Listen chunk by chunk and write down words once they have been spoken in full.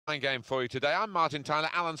Game for you today. I'm Martin Tyler.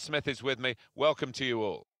 Alan Smith is with me. Welcome to you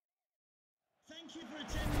all. Thank you for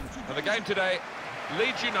attending And the game today,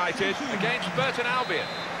 Leeds United against Burton Albion.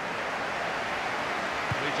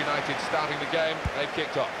 Leeds United starting the game. They've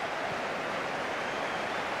kicked off.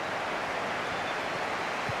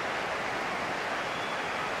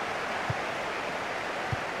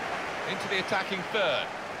 Into the attacking third.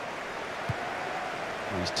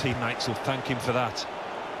 His teammates will thank him for that.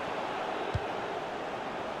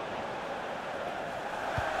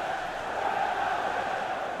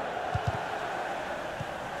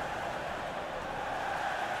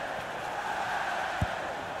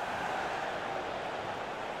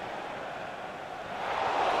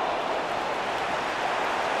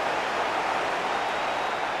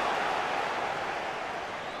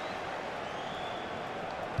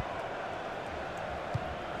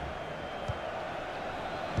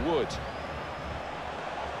 Wood.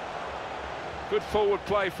 Good forward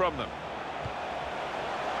play from them.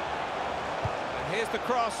 And here's the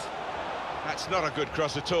cross. That's not a good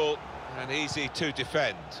cross at all, and easy to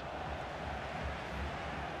defend.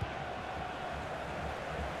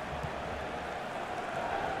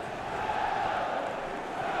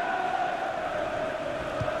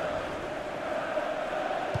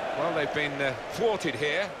 Well, they've been thwarted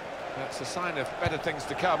here. That's a sign of better things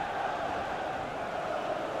to come.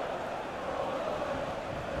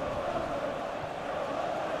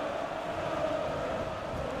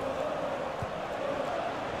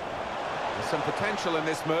 Some potential in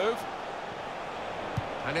this move,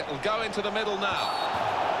 and it'll go into the middle now.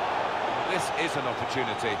 This is an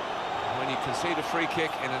opportunity. When you concede a free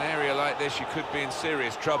kick in an area like this, you could be in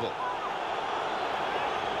serious trouble.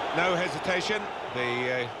 No hesitation.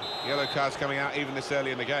 The yellow card's coming out even this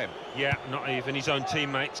early in the game. Yeah, not even his own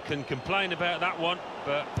teammates can complain about that one,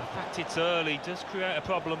 but the fact it's early does create a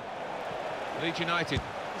problem. Leeds United.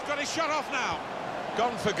 He's got his shot off now.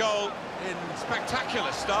 Gone for goal in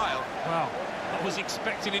spectacular style. Well, I was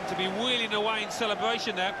expecting him to be wheeling away in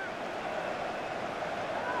celebration there.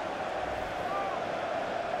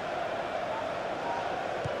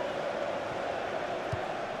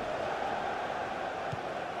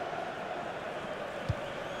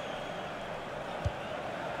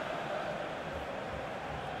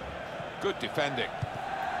 Good defending.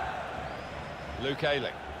 Luke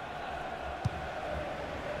Ayling.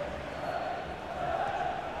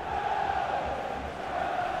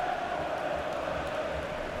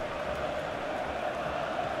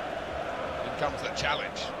 Comes the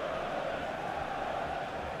challenge.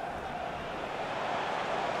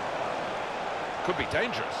 Could be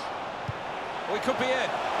dangerous. Well, he could be in.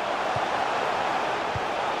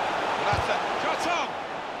 Well, that's it. Shot on!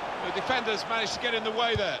 The defenders managed to get in the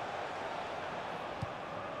way there.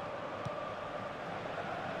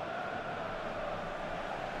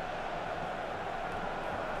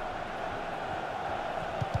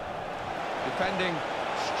 Defending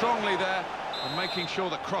strongly there, and making sure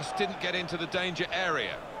the cross didn't get into the danger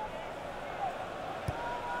area.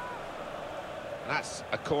 And that's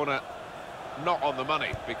a corner not on the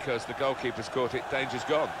money, because the goalkeeper's caught it. Danger's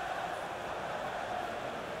gone.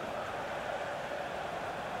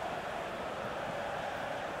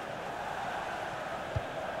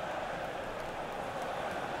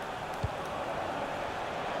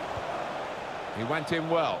 He went in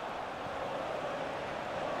well.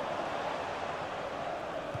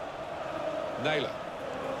 Naylor.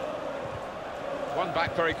 One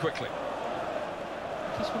back very quickly.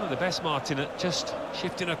 He's one of the best, Martin, at just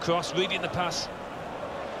shifting across, reading the pass.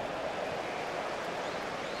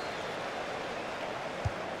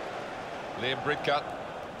 Liam Bridcut.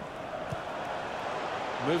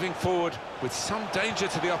 Moving forward with some danger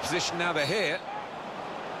to the opposition now they're here.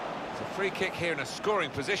 It's a free kick here in a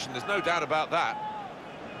scoring position, there's no doubt about that.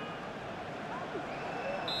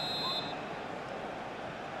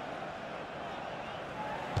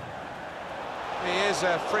 He is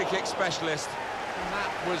a free-kick specialist, and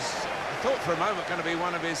that was, I thought for a moment, going to be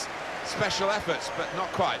one of his special efforts, but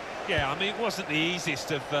not quite. Yeah, I mean, it wasn't the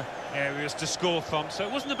easiest of areas to score from, so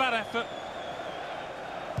it wasn't a bad effort.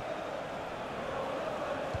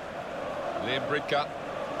 Liam Bridcut.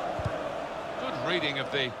 Good reading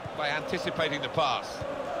of the by anticipating the pass.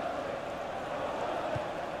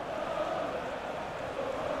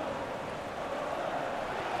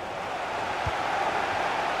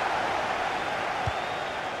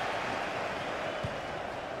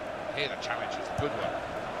 Here the challenge is a good one.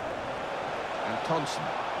 Antonsson.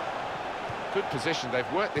 Good position.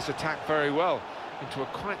 They've worked this attack very well into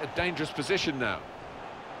quite a dangerous position now.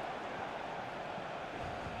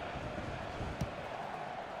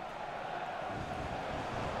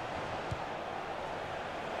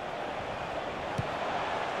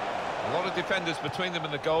 A lot of defenders between them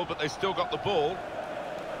and the goal, but they still got the ball.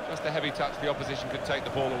 Just a heavy touch, the opposition could take the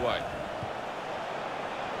ball away.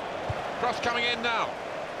 Cross coming in now.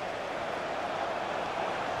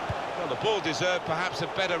 Well, the ball deserved perhaps a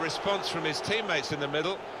better response from his teammates in the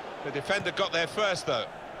middle. The defender got there first, though.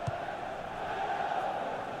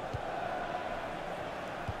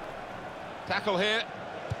 Tackle here.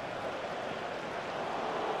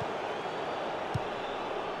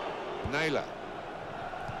 Naylor.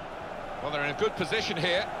 Well, they're in a good position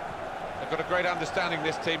here. They've got a great understanding,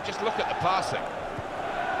 this team. Just look at the passing.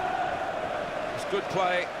 It's good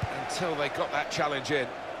play until they got that challenge in.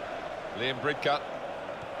 Liam Bridcut.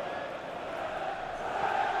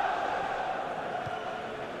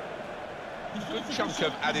 Good chunk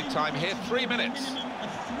of added time here, 3 minutes.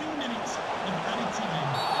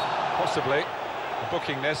 Possibly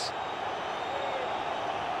booking this.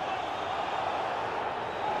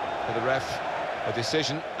 For the ref, a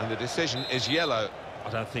decision, and the decision is yellow. I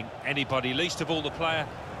don't think anybody, least of all the player,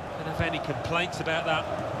 can have any complaints about that.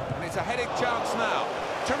 And it's a heading chance now.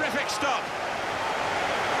 Terrific stop.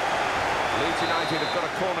 Leeds United have got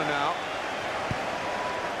a corner now.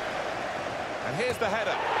 And here's the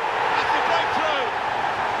header. That's the breakthrough.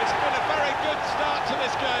 It's been a very good start to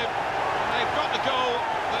this game. They've got the goal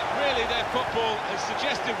that really their football has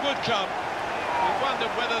suggested would come. We wondered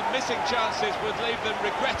whether missing chances would leave them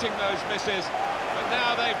regretting those misses. But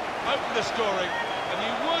now they've opened the scoring, and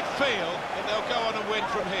you would feel that they'll go on and win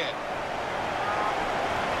from here.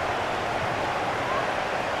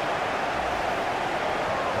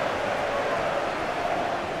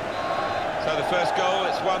 So the first goal,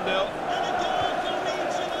 it's 1-0.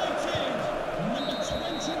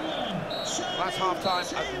 That's half-time.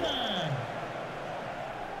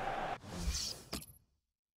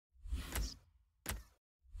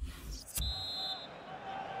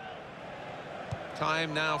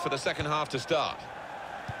 Time now for the second half to start.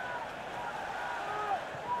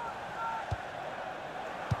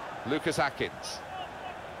 Lucas Atkins.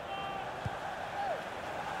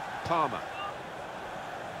 Palmer.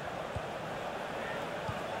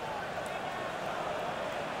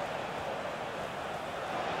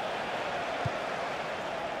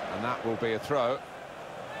 And that will be a throw.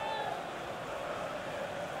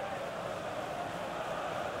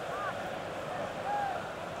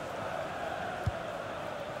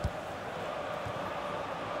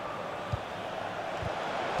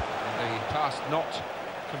 Task not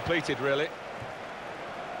completed, really.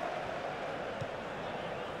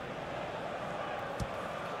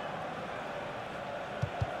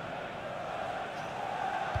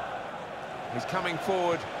 He's coming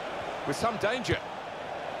forward with some danger.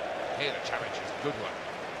 Here the challenge is a good one.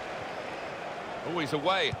 Always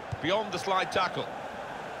away, beyond the slide tackle.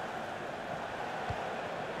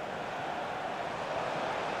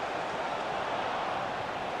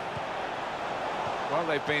 Well,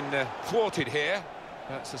 they've been thwarted here.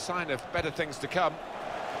 That's a sign of better things to come.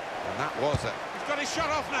 And that was it. He's got his shot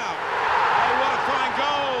off now. Oh, what a fine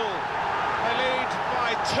goal. They lead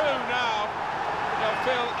by 2 now. They'll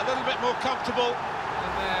feel a little bit more comfortable.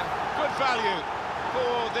 And they're good value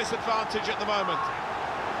for this advantage at the moment.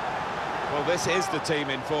 Well, this is the team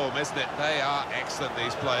in form, isn't it? They are excellent,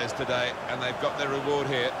 these players today, and they've got their reward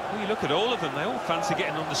here. Well, you look at all of them, they all fancy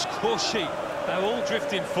getting on the score sheet. They're all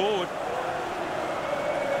drifting forward.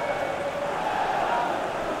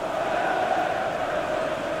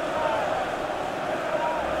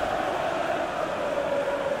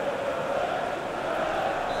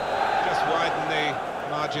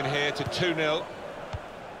 Margin here to 2-0.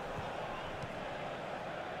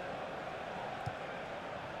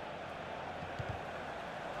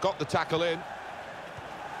 Got the tackle in.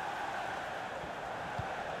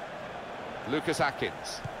 Lucas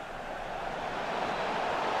Atkins.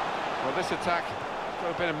 Well, this attack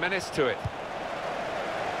got a bit of menace to it.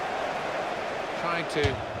 Trying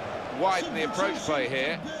to widen the approach play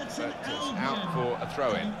here, but it's out for a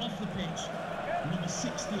throw-in. Number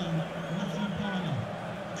 16, Matthew Palmer.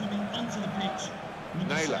 Coming onto the pitch,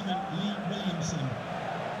 Naylor. Lee Williamson.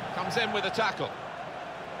 Comes in with a tackle.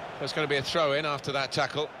 There's going to be a throw-in after that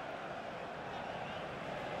tackle.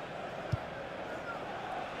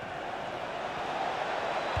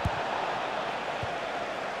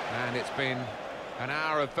 And it's been an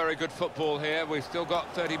hour of very good football here. We've still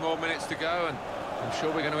got 30 more minutes to go, and I'm sure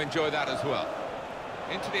we're going to enjoy that as well.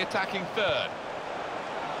 Into the attacking third.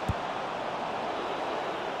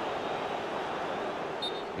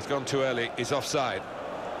 He's gone too early, he's offside.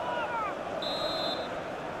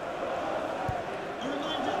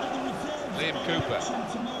 Liam Cooper.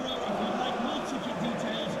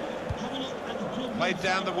 Played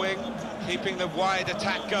down the wing. Keeping the wide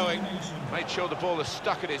attack going. Made sure the ball is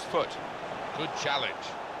stuck at his foot. Good challenge.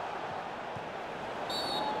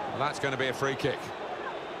 Well, that's going to be a free kick.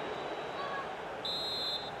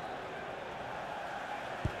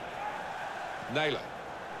 Naylor.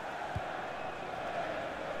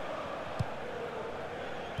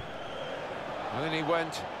 And then he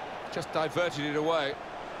went, just diverted it away.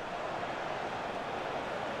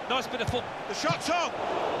 Nice bit of foot. The shot's on!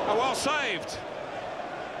 Oh, well saved.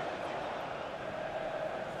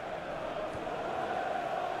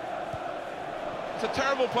 It's a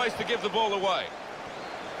terrible place to give the ball away.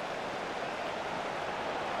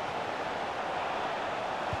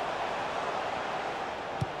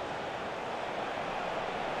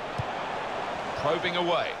 Probing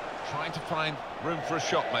away, trying to find room for a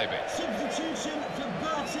shot maybe. Substitution for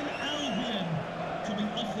Burton Albion. Coming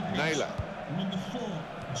off the pitch. Naylor. Number 4,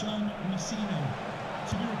 John Messino.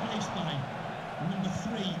 To be replaced by number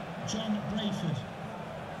 3, John Brayford.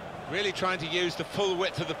 Really trying to use the full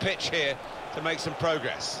width of the pitch here to make some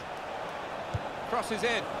progress. Crosses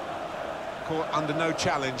in. Caught under no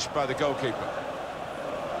challenge by the goalkeeper.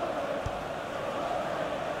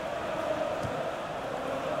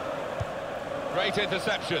 Great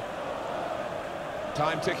interception.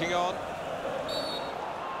 Time ticking on.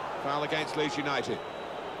 Foul against Leeds United.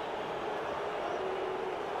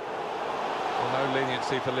 Well, no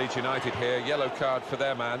leniency for Leeds United here. Yellow card for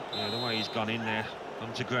their man. Yeah, the way he's gone in there,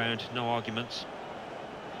 gone to ground, no arguments.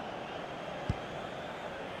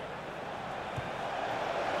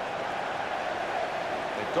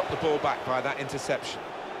 They've got the ball back by that interception.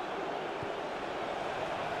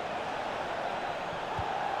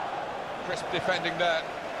 Crisp defending there.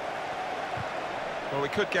 Well, we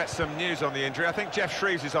could get some news on the injury. I think Jeff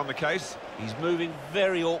Shreves is on the case. He's moving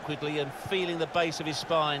very awkwardly and feeling the base of his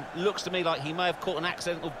spine. Looks to me like he may have caught an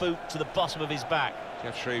accidental boot to the bottom of his back.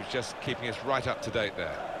 Jeff Shreves just keeping us right up to date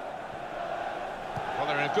there. Well,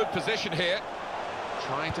 they're in a good position here.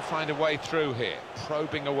 Trying to find a way through here.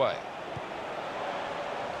 Probing away.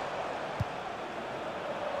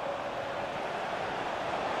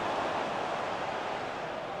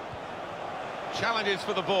 Challenges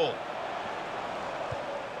for the ball.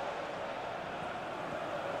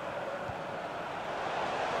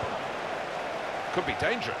 Could be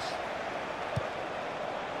dangerous.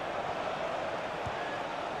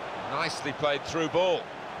 Nicely played through ball.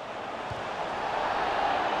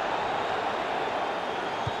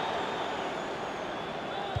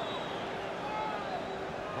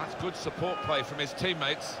 That's good support play from his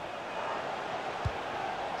teammates.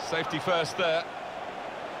 Safety first there.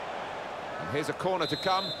 And here's a corner to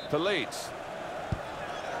come for Leeds.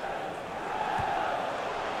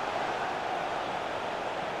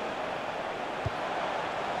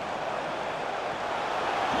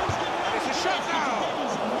 Shot now!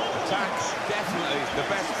 Attack, definitely the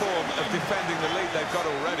best form of defending the lead they've got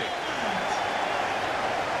already.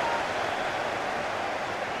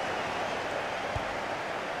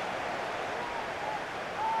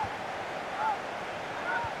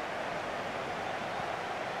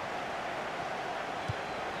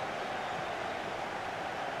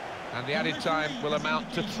 And the added time will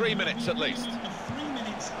amount to 3 minutes at least. 3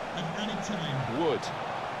 minutes of added time. Wood.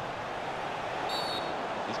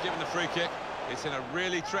 He's given the free kick. It's in a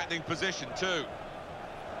really threatening position too.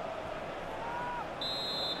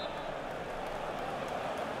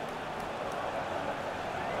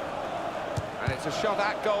 And it's a shot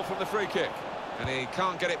at goal from the free kick. And he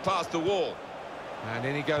can't get it past the wall. And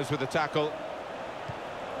in he goes with the tackle.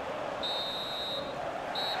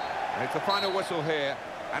 And it's the final whistle here.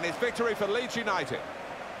 And it's victory for Leeds United.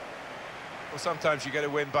 Well, sometimes you get a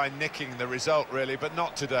win by nicking the result, really, but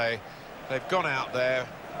not today. They've gone out there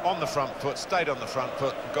on the front foot, stayed on the front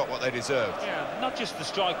foot, and got what they deserved. Yeah, not just the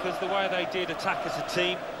strikers, the way they did attack as a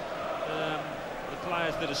team, the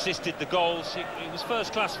players that assisted the goals. It was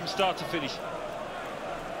first class from start to finish.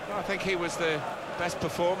 Well, I think he was the best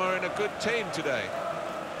performer in a good team today.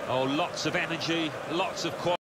 Oh, lots of energy, lots of quality.